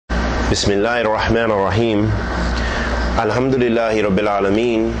Bismillahir Rahmanir Rahim. Alhamdulillahi Rabbil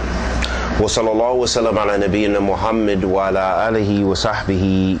Alameen. Wa sallallahu wa sallam ala nabiyyina Muhammad wa ala alihi wa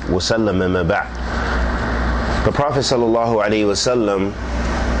sahbihi wa sallam amma ba'd. The Prophet sallallahu alaihi wasallam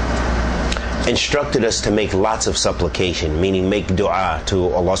instructed us to make lots of supplication, meaning make dua to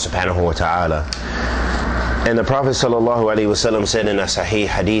Allah subhanahu wa ta'ala. And the Prophet sallallahu alaihi wasallam said in a sahih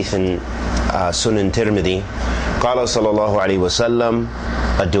hadith in Sunan Tirmidhi, Qala sallallahu alaihi wasallam,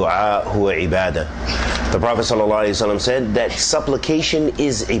 ad-du'a huwa ibadah. The Prophet sallallahu alaihi wasallam said that supplication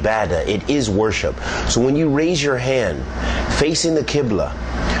is ibadah, it is worship. So when you raise your hand facing the Qibla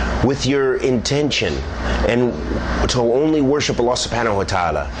with your intention and to only worship Allah subhanahu wa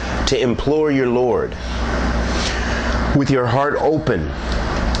ta'ala, to implore your Lord with your heart open,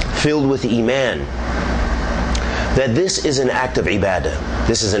 filled with iman, that this is an act of ibadah,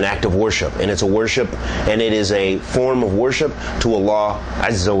 this is an act of worship, and it's a worship, and it is a form of worship to Allah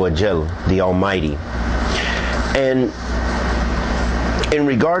Azza wa Jal, the Almighty. And in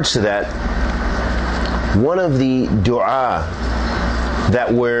regards to that, one of the dua that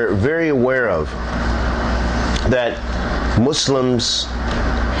we're very aware of, that Muslims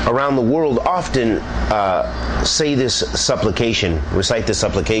around the world often say this supplication, recite this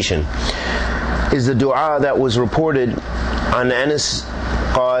supplication, is the dua that was reported on Anas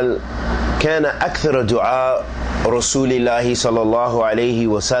قال كان أكثر دعاء رسول الله صلى الله عليه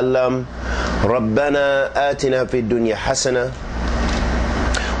وسلم ربنا آتنا في الدنيا حسنة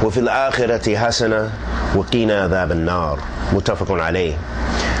وفي الآخرة حسنة وقنا عذاب النار متفق عليه.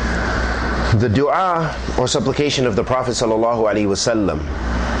 The dua or supplication of the Prophet صلى الله عليه وسلم,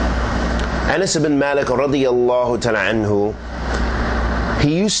 Anas ibn Malik radiyallahu ta'ala anhu,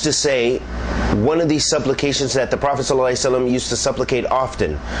 he used to say one of these supplications that the Prophet ﷺ used to supplicate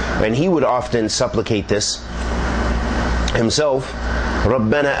often, and he would often supplicate this himself,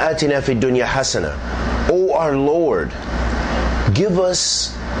 رَبَّنَا آتِنَا فِي الدُّنْيَا حَسَنَةً, O our Lord, give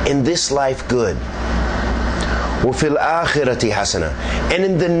us in this life good, وَفِي الْآخِرَةِ حَسَنَةً, and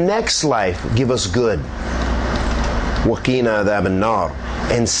in the next life give us good, وَقِينَا عَذَابَ النَّارِ,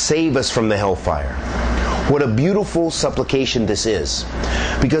 and save us from the hellfire. What a beautiful supplication this is,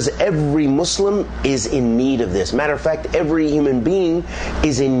 because every Muslim is in need of this. Matter of fact, every human being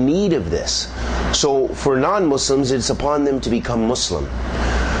is in need of this. So for non-Muslims, it's upon them to become Muslim,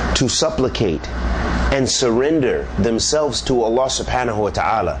 to supplicate and surrender themselves to Allah subhanahu wa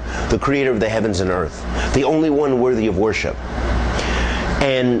ta'ala, the creator of the heavens and earth, the only one worthy of worship,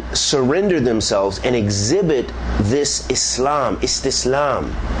 and surrender themselves and exhibit this Islam,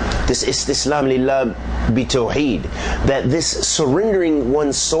 istislam, this istislam lillah bitawheed, that this surrendering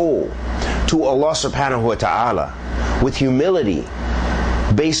one's soul to Allah subhanahu wa ta'ala with humility,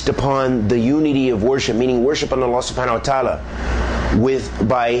 based upon the unity of worship, meaning worship on Allah subhanahu wa ta'ala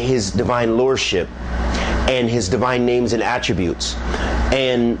by His divine lordship and His divine names and attributes,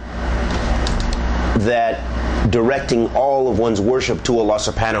 and that directing all of one's worship to Allah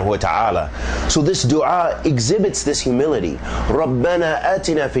subhanahu wa ta'ala. So this dua exhibits this humility. Rabbana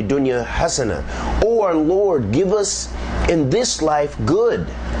atina fi dunya hasana. O our Lord, give us in this life good.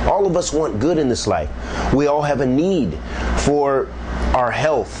 All of us want good in this life. We all have a need for our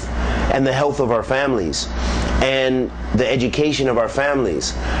health and the health of our families, and the education of our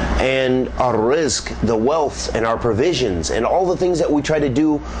families, and our rizq, the wealth and our provisions, and all the things that we try to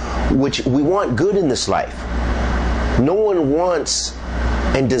do, which we want good in this life. No one wants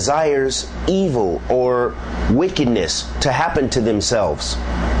and desires evil or wickedness to happen to themselves,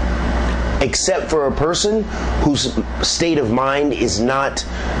 except for a person whose state of mind is not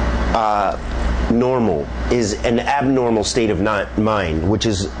normal, is an abnormal state of mind, which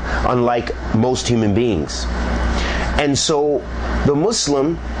is unlike most human beings. And so the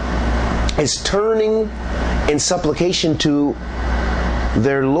Muslim is turning in supplication to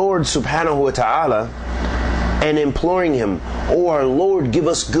their Lord subhanahu wa ta'ala and imploring Him, O our Lord, give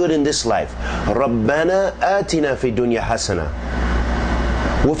us good in this life. Rabbana atina fi dunya hasana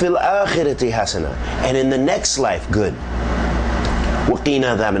wa fil akhirati hasana, and in the next life good.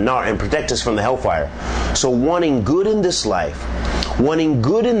 Waqina adhab an-nar, and protect us from the hellfire. So wanting good in this life, wanting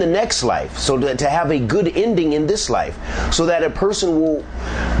good in the next life, so to have a good ending in this life, so that a person will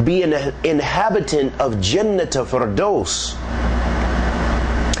be an inhabitant of Jannat Firdaus,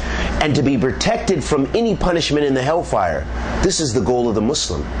 and to be protected from any punishment in the hellfire. This is the goal of the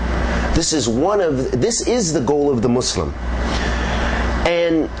Muslim. This is the goal of the Muslim.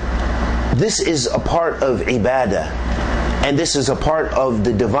 And this is a part of ibadah, and this is a part of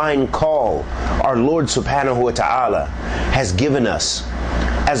the divine call our Lord subhanahu wa ta'ala has given us.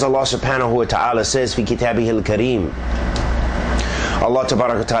 As Allah subhanahu wa ta'ala says, fi kitabihil kareem, Allah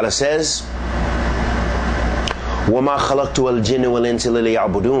Ta'ala says, وَمَا خَلَقْتُ الْجِنَّ وَالْإِنسَ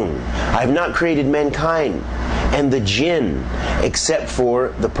لِيَعْبُدُونَ. I have not created mankind and the jinn except for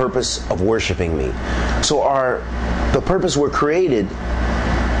the purpose of worshiping me. So the purpose we're created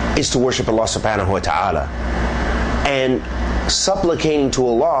is to worship Allah subhanahu wa ta'ala. And supplicating to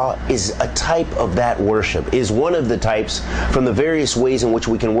Allah is a type of that worship, is one of the types from the various ways in which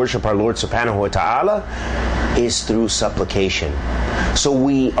we can worship our Lord subhanahu wa ta'ala is through supplication. So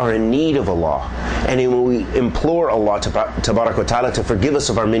we are in need of Allah, and when we implore Allah tabarak wa ta'ala to forgive us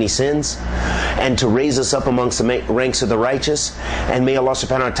of our many sins and to raise us up amongst the ranks of the righteous, and may Allah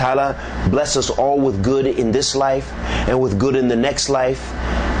subhanahu wa ta'ala bless us all with good in this life and with good in the next life,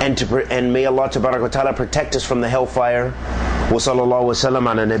 and may Allah tabarak wa ta'ala protect us from the hellfire. Wa sallallahu wa sallam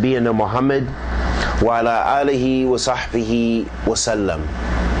ala nabiyyina Muhammad wa ala alihi wa sahbihi wa sallam.